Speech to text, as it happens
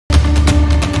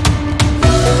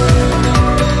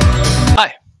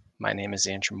My name is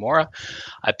Andrew Mora.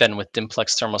 I've been with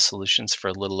Dimplex Thermal Solutions for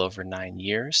a little over 9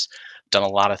 years. Done a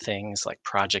lot of things like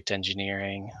project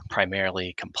engineering,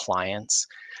 primarily compliance.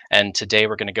 And today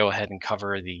we're going to go ahead and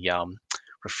cover the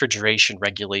refrigeration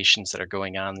regulations that are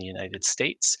going on in the United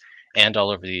States and all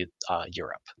over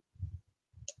Europe.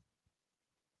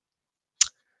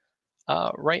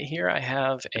 Right here I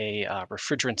have a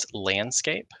refrigerants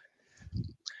landscape.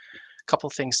 A couple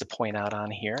things to point out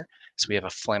on here. So we have a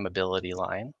flammability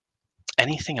line.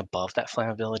 Anything above that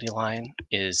flammability line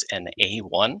is an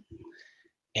A1.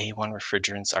 A1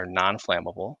 refrigerants are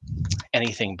non-flammable.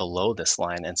 Anything below this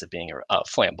line ends up being a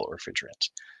flammable refrigerant.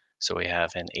 So we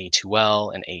have an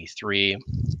A2L and A3.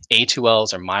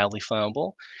 A2Ls are mildly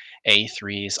flammable.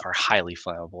 A3s are highly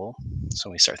flammable. So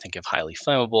when we start thinking of highly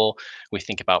flammable, we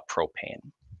think about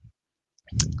propane.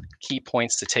 Key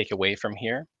points to take away from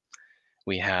here.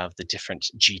 We have the different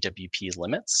GWP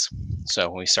limits. So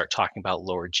when we start talking about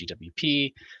lower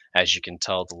GWP, as you can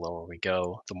tell, the lower we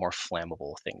go, the more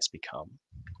flammable things become.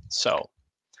 So when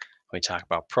we talk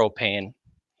about propane,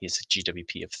 he's a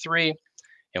GWP of 3.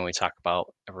 And when we talk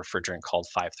about a refrigerant called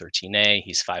 513A,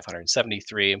 he's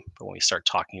 573. But when we start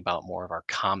talking about more of our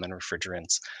common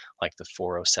refrigerants, like the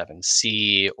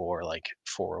 407C or like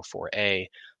 404A,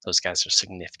 those guys are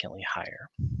significantly higher.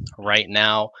 Right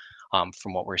now,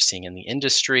 from what we're seeing in the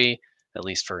industry, at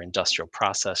least for industrial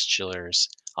process chillers,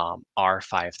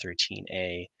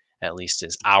 R513A at least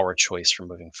is our choice for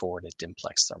moving forward at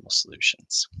Dimplex Thermal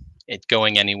Solutions. It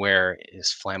going anywhere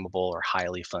is flammable or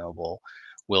highly flammable.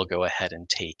 We'll go ahead and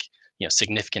take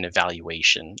significant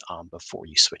evaluation before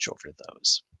you switch over to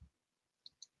those.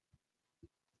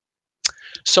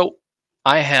 So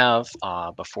I have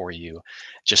before you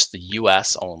just the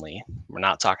US only. We're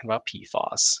not talking about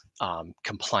PFAS,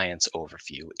 compliance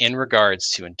overview in regards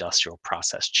to industrial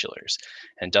process chillers.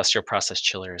 Industrial process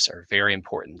chillers are very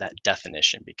important, that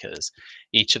definition, because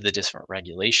each of the different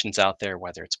regulations out there,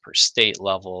 whether it's per state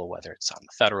level, whether it's on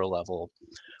the federal level,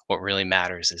 what really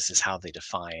matters is how they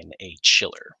define a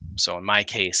chiller. So in my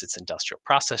case, it's industrial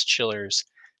process chillers.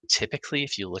 Typically,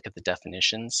 if you look at the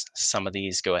definitions, some of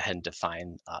these go ahead and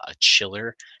define a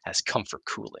chiller as comfort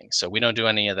cooling. So we don't do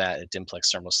any of that at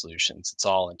Dimplex Thermal Solutions. It's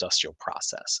all industrial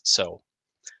process. So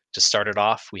to start it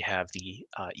off, we have the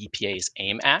EPA's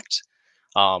AIM Act.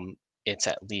 It's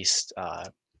at least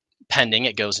pending.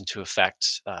 It goes into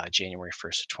effect January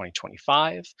 1st of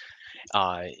 2025.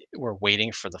 We're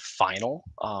waiting for the final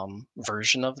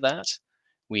version of that.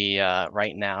 We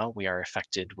right now we are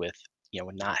affected with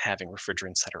not having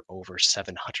refrigerants that are over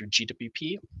 700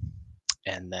 GWP,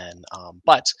 and then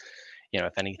but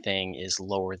if anything is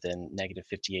lower than negative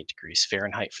 58 degrees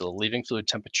Fahrenheit for the leaving fluid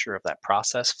temperature of that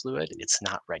process fluid, it's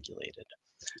not regulated.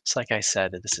 So like I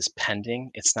said, this is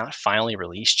pending. It's not finally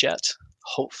released yet.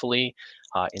 Hopefully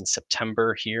in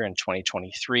September here in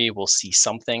 2023, we'll see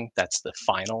something that's the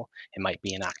final. It might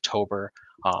be in October.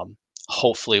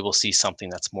 Hopefully we'll see something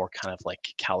that's more kind of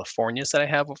like California's that I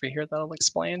have over here that I'll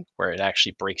explain, where it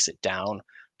actually breaks it down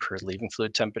per leaving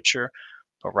fluid temperature.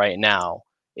 But right now,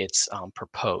 it's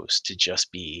proposed to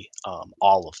just be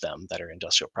all of them that are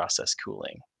industrial process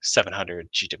cooling.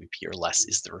 700 GWP or less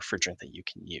is the refrigerant that you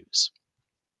can use.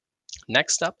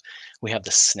 Next up, we have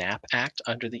the SNAP Act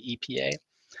under the EPA.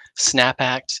 SNAP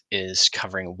Act is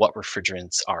covering what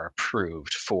refrigerants are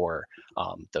approved for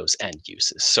those end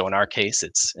uses. So in our case,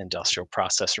 it's industrial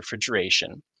process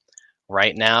refrigeration.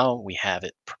 Right now, we have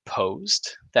it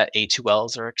proposed that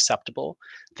A2Ls are acceptable.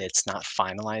 It's not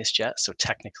finalized yet. So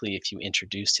technically, if you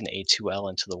introduced an A2L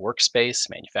into the workspace,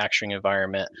 manufacturing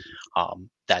environment,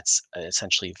 that's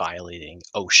essentially violating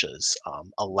OSHA's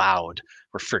allowed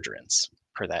refrigerants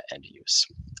per that end use.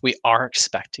 We are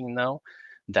expecting, though,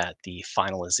 that the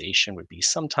finalization would be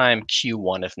sometime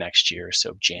Q1 of next year,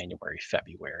 so January,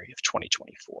 February of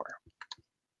 2024.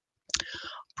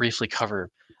 Briefly cover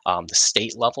the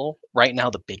state level. Right now,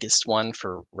 the biggest one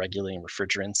for regulating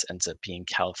refrigerants ends up being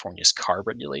California's CARB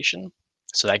regulation.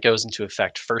 So that goes into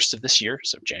effect first of this year,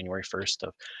 so January 1st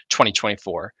of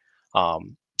 2024.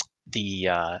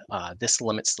 This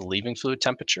limits the leaving fluid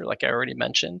temperature, like I already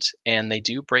mentioned, and they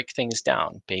do break things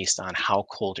down based on how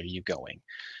cold are you going.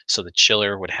 So the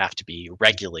chiller would have to be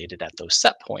regulated at those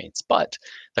set points, but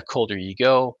the colder you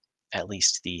go, at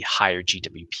least the higher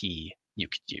GWP you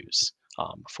could use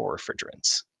for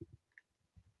refrigerants.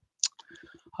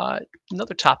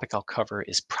 Another topic I'll cover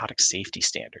is product safety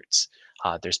standards.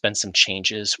 There's been some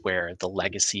changes where the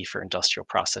legacy for industrial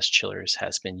process chillers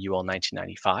has been UL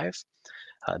 1995.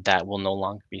 That will no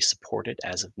longer be supported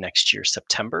as of next year,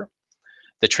 September.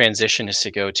 The transition is to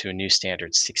go to a new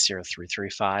standard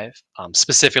 60335,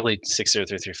 specifically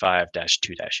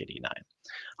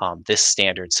 60335-2-89. This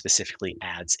standard specifically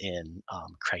adds in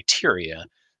criteria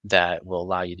that will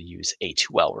allow you to use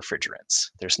A2L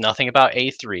refrigerants. There's nothing about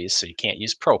A3s, so you can't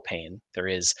use propane. There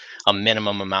is a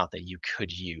minimum amount that you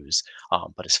could use,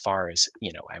 but as far as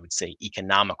I would say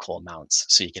economical amounts,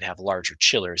 so you could have larger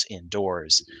chillers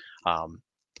indoors. Um,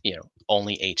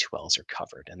 Only A2Ls are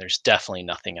covered, and there's definitely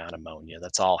nothing on ammonia.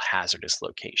 That's all hazardous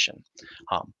location.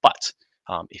 But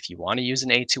if you want to use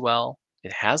an A2L,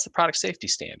 it has the product safety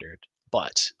standard,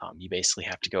 but you basically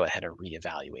have to go ahead and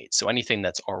reevaluate. So anything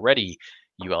that's already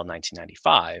UL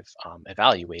 1995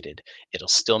 evaluated, it'll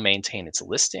still maintain its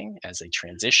listing as a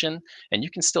transition, and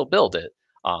you can still build it.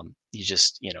 You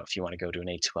just, if you want to go to an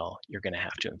A2L, you're going to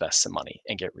have to invest some money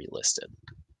and get relisted.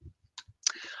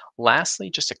 Lastly,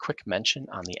 just a quick mention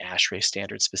on the ASHRAE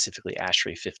standard, specifically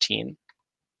ASHRAE 15.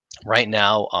 Right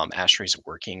now, ASHRAE is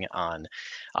working on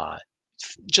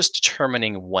just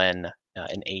determining when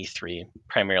an A3,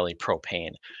 primarily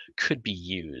propane, could be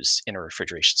used in a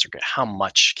refrigeration circuit. How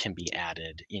much can be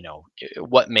added?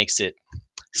 What makes it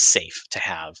safe to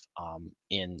have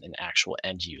in an actual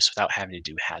end use without having to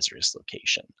do hazardous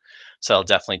location. So it'll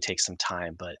definitely take some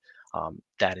time, but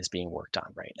that is being worked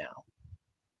on right now.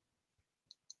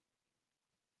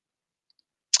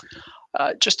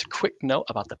 Just a quick note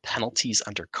about the penalties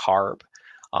under CARB.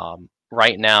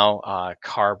 Right now,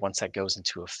 CARB, once that goes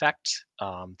into effect,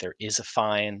 there is a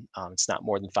fine. It's not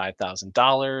more than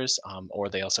 $5,000, or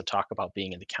they also talk about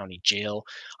being in the county jail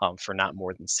for not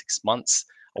more than 6 months,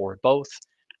 or both.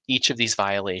 Each of these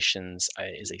violations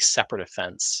is a separate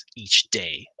offense each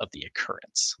day of the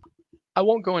occurrence. I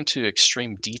won't go into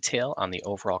extreme detail on the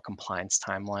overall compliance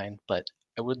timeline, but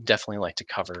I would definitely like to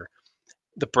cover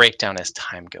the breakdown as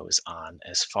time goes on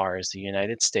as far as the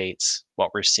United States,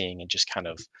 what we're seeing, and just kind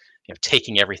of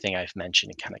taking everything I've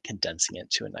mentioned and kind of condensing it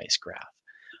to a nice graph.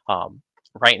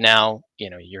 Right now,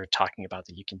 you're talking about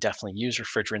that you can definitely use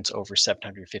refrigerants over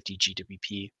 750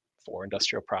 GWP for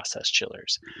industrial process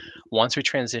chillers. Once we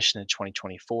transition to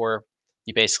 2024,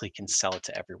 you basically can sell it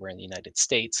to everywhere in the United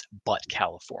States but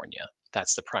California.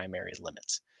 That's the primary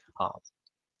limit. Um,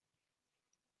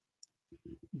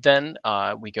 Then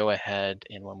we go ahead,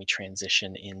 and when we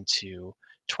transition into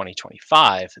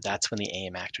 2025, that's when the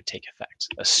AIM Act would take effect.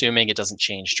 Assuming it doesn't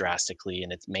change drastically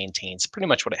and it maintains pretty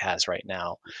much what it has right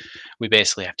now, we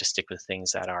basically have to stick with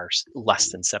things that are less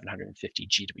than 750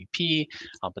 GWP,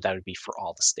 but that would be for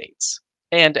all the states.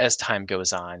 And as time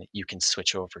goes on, you can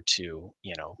switch over to,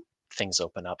 things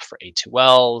open up for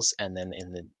A2Ls, and then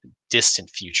in the distant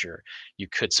future, you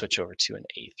could switch over to an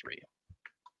A3.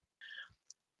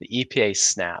 The EPA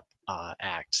SNAP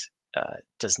Act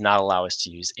does not allow us to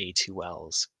use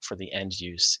A2Ls for the end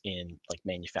use in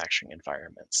manufacturing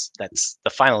environments. That's the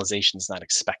finalization is not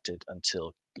expected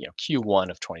until Q1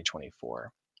 of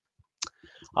 2024.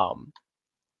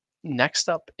 Next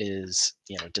up is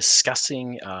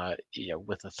discussing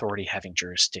with authority having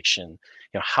jurisdiction,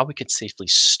 how we could safely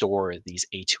store these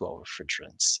A2L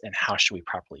refrigerants and how should we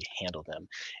properly handle them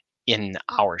in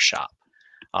our shop.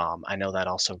 I know that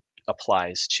also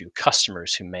applies to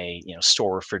customers who may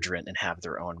store refrigerant and have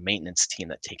their own maintenance team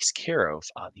that takes care of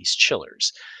these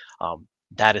chillers.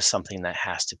 That is something that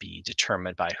has to be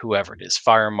determined by whoever it is,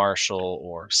 fire marshal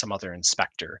or some other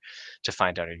inspector, to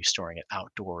find out, are you storing it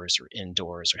outdoors or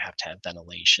indoors or have to have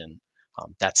ventilation.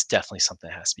 That's definitely something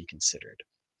that has to be considered.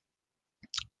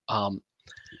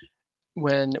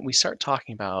 When we start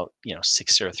talking about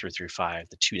 60335,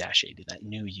 the 2-80, that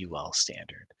new UL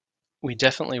standard, we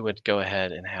definitely would go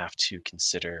ahead and have to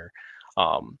consider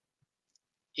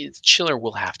chiller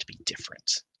will have to be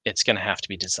different. It's going to have to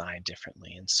be designed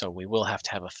differently. And so we will have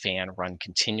to have a fan run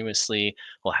continuously.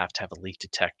 We'll have to have a leak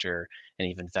detector and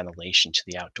even ventilation to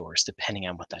the outdoors, depending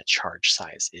on what that charge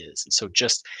size is. And so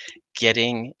just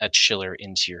getting a chiller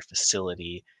into your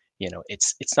facility,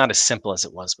 it's not as simple as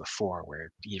it was before,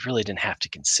 where you really didn't have to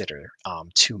consider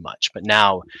too much. But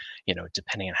now,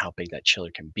 depending on how big that chiller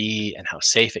can be and how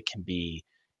safe it can be,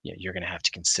 you're going to have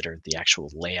to consider the actual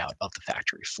layout of the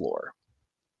factory floor.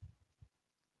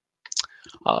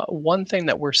 One thing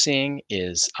that we're seeing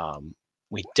is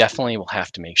we definitely will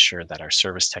have to make sure that our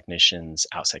service technicians,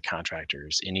 outside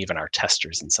contractors, and even our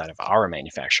testers inside of our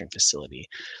manufacturing facility,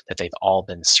 that they've all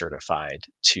been certified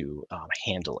to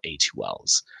handle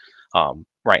A2Ls.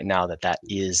 Right now, that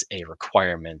is a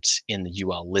requirement in the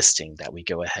UL listing, that we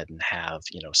go ahead and have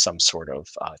some sort of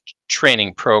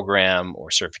training program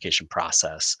or certification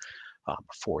process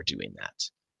for doing that.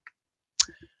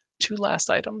 Two last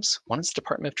items. One is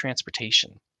Department of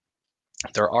Transportation.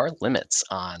 there are limits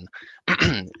on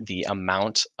the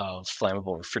amount of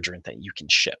flammable refrigerant that you can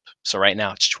ship. So right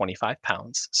now it's 25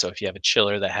 pounds. So if you have a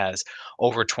chiller that has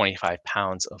over 25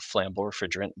 pounds of flammable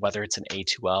refrigerant, whether it's an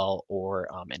A2L or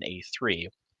an A3,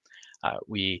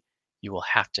 we you will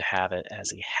have to have it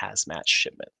as a hazmat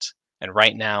shipment. And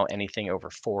right now, anything over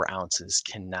 4 ounces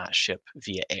cannot ship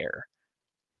via air.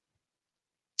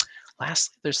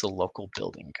 Lastly, there's the local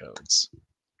building codes.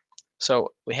 So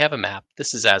we have a map.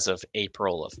 This is as of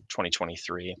April of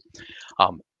 2023.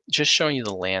 Um, just showing you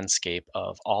the landscape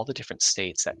of all the different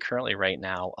states that currently right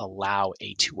now allow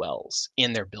A2Ls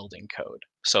in their building code.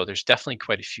 So there's definitely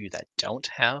quite a few that don't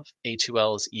have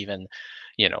A2Ls even,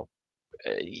 you know,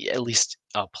 at least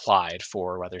applied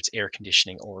for whether it's air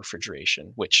conditioning or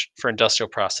refrigeration, which for industrial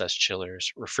process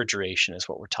chillers, refrigeration is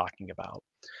what we're talking about.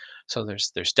 So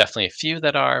there's definitely a few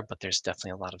that are, but there's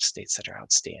definitely a lot of states that are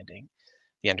outstanding.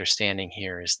 The understanding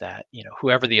here is that,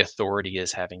 whoever the authority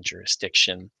is having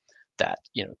jurisdiction, that,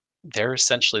 they're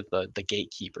essentially the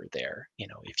gatekeeper there.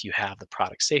 If you have the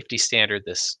product safety standard,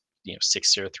 this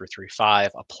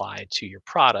 60335 applied to your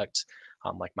product,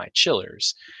 like my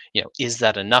chillers, is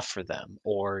that enough for them,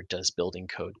 or does building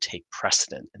code take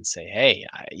precedent and say, hey,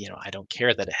 I don't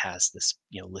care that it has this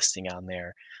listing on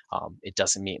there, it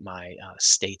doesn't meet my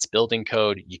state's building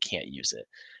code, you can't use it.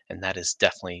 And that is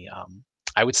definitely,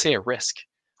 I would say, a risk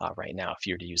right now if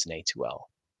you were to use an A2L.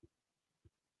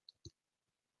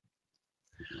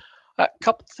 A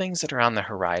couple things that are on the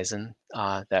horizon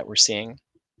that we're seeing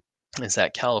is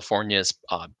that California is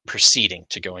proceeding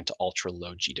to go into ultra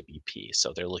low GWP.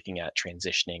 So they're looking at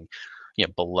transitioning,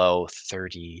 below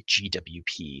 30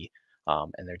 GWP.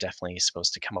 And they're definitely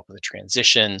supposed to come up with a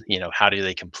transition. How do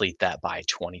they complete that by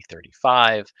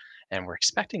 2035? And we're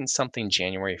expecting something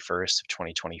January 1st of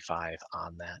 2025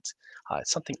 on that.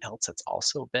 Something else that's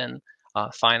also been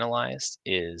finalized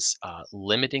is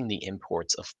limiting the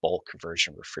imports of bulk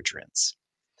conversion refrigerants.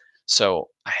 So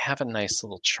I have a nice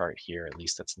little chart here, at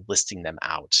least that's listing them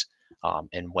out,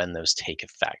 and when those take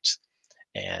effect.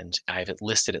 And I've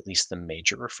listed at least the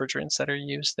major refrigerants that are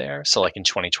used there. So like in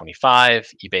 2025,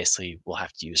 you basically will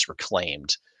have to use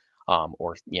reclaimed,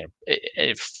 or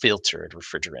filtered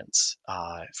refrigerants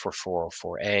for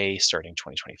 404A starting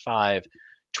 2025.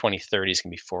 2030 is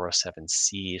going to be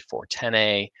 407C,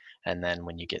 410A, and then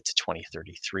when you get to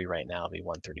 2033 right now, it'll be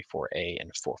 134A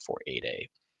and 448A.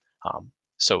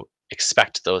 So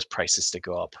expect those prices to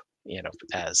go up,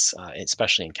 as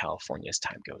especially in California as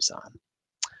time goes on.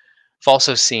 I've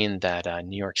also seen that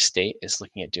New York State is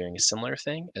looking at doing a similar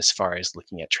thing as far as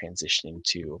looking at transitioning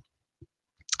to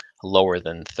lower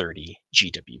than 30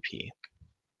 GWP.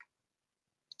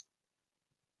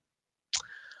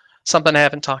 Something I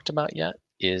haven't talked about yet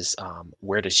is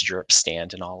where does Europe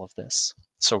stand in all of this?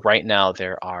 So right now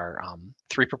there are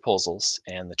 3 proposals,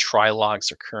 and the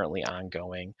trilogues are currently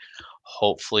ongoing.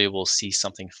 Hopefully we'll see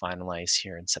something finalized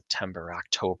here in September,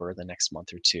 October, the next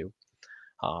month or two.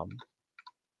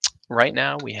 Right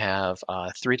now we have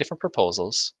 3 different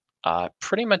proposals.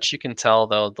 Pretty much you can tell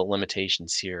though the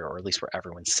limitations here, or at least where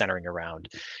everyone's centering around,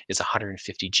 is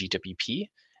 150 GWP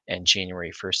and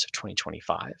January 1st of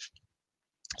 2025.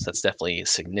 So that's definitely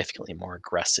significantly more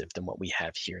aggressive than what we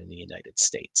have here in the United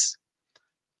States.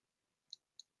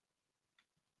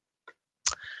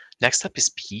 Next up is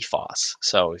PFAS.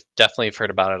 So we've definitely heard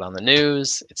about it on the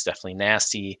news. It's definitely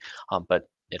nasty, but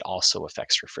it also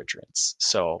affects refrigerants.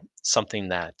 So something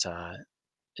that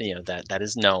that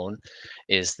is known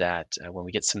is that when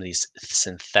we get some of these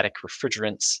synthetic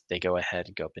refrigerants, they go ahead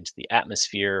and go up into the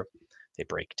atmosphere, they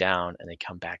break down, and they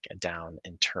come back down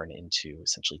and turn into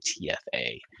essentially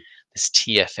TFA. This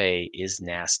TFA is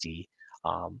nasty.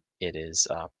 It is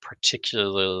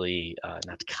particularly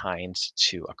not kind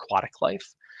to aquatic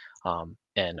life.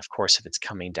 And of course, if it's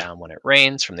coming down when it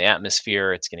rains from the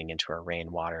atmosphere, it's getting into our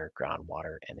rainwater,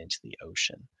 groundwater, and into the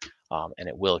ocean. And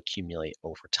it will accumulate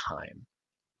over time.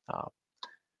 Uh,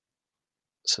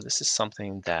 so this is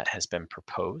something that has been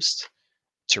proposed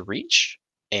to reach,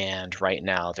 and right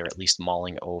now they're at least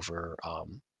mulling over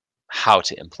how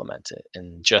to implement it.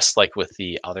 And just like with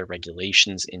the other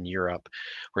regulations in Europe,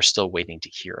 we're still waiting to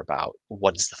hear about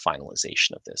what is the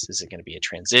finalization of this. Is it going to be a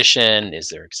transition? Is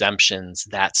there exemptions?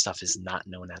 That stuff is not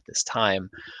known at this time,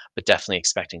 but definitely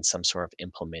expecting some sort of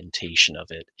implementation of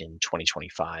it in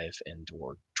 2025 and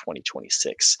or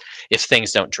 2026 if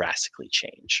things don't drastically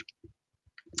change.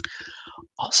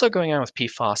 Also going on with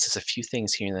PFAS is a few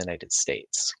things here in the United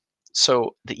States.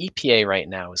 So the EPA right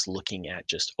now is looking at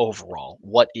just overall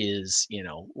what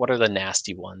are the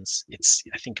nasty ones? It's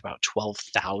I think about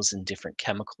 12,000 different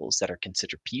chemicals that are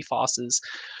considered PFASs.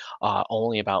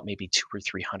 Only about maybe two or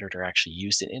 300 are actually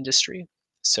used in industry.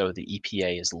 So the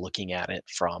EPA is looking at it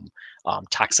from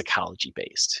toxicology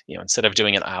based. Instead of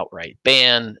doing an outright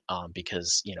ban,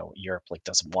 because Europe like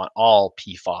doesn't want all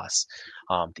PFAS,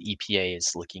 the EPA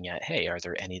is looking at, hey, are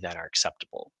there any that are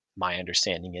acceptable? My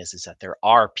understanding is that there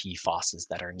are PFASs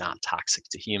that are not toxic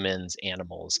to humans,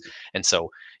 animals, and so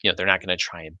they're not going to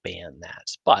try and ban that,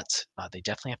 but they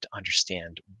definitely have to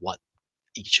understand what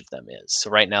each of them is. So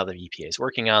right now the EPA is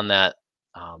working on that,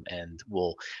 and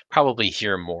we'll probably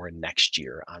hear more next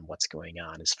year on what's going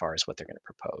on as far as what they're going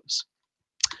to propose.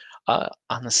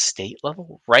 On the state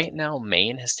level, right now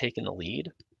Maine has taken the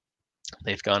lead.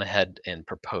 They've gone ahead and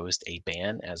proposed a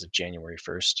ban as of January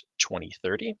 1st,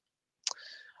 2030.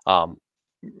 Um,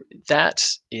 that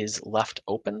is left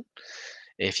open.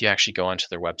 If you actually go onto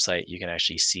their website, you can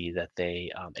actually see that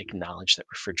they acknowledge that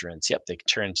refrigerants, yep, they can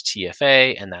turn into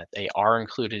TFA and that they are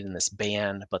included in this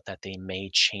ban, but that they may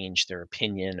change their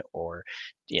opinion or,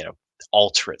 you know,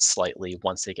 alter it slightly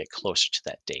once they get closer to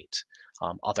that date.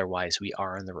 Otherwise, we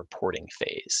are in the reporting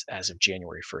phase as of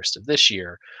January 1st of this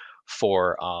year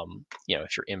for,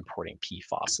 if you're importing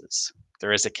PFASs.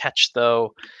 There is a catch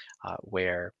though,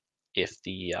 where if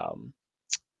the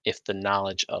if the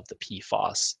knowledge of the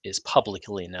PFAS is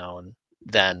publicly known,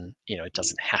 then it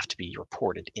doesn't have to be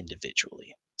reported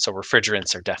individually. So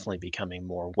refrigerants are definitely becoming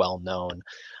more well known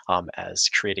as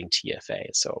creating TFA.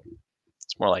 So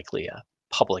it's more likely a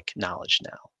public knowledge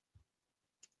now.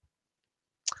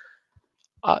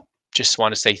 Uh, just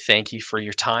want to say thank you for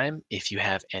your time. If you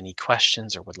have any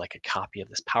questions or would like a copy of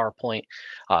this PowerPoint,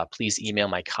 please email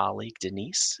my colleague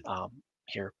Denise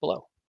here below.